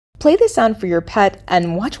Play this sound for your pet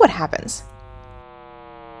and watch what happens.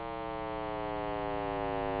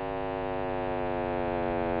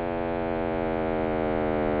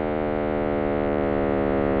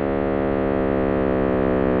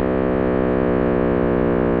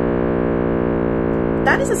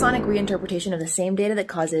 That is a sonic reinterpretation of the same data that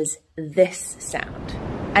causes this sound.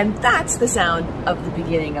 And that's the sound of the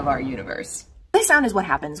beginning of our universe. This sound is what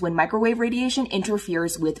happens when microwave radiation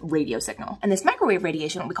interferes with radio signal. And this microwave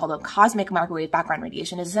radiation, what we call the cosmic microwave background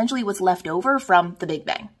radiation, is essentially what's left over from the Big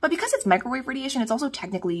Bang. But because it's microwave radiation, it's also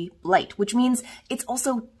technically light, which means it's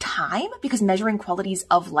also time, because measuring qualities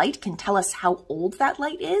of light can tell us how old that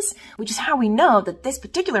light is, which is how we know that this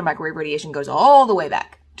particular microwave radiation goes all the way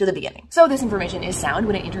back to the beginning. So this information is sound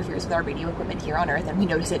when it interferes with our radio equipment here on Earth and we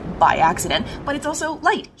notice it by accident, but it's also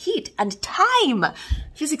light, heat, and time.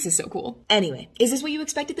 Physics is so cool. Anyway, is this what you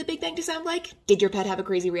expected the Big Bang to sound like? Did your pet have a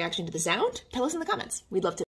crazy reaction to the sound? Tell us in the comments. We'd love to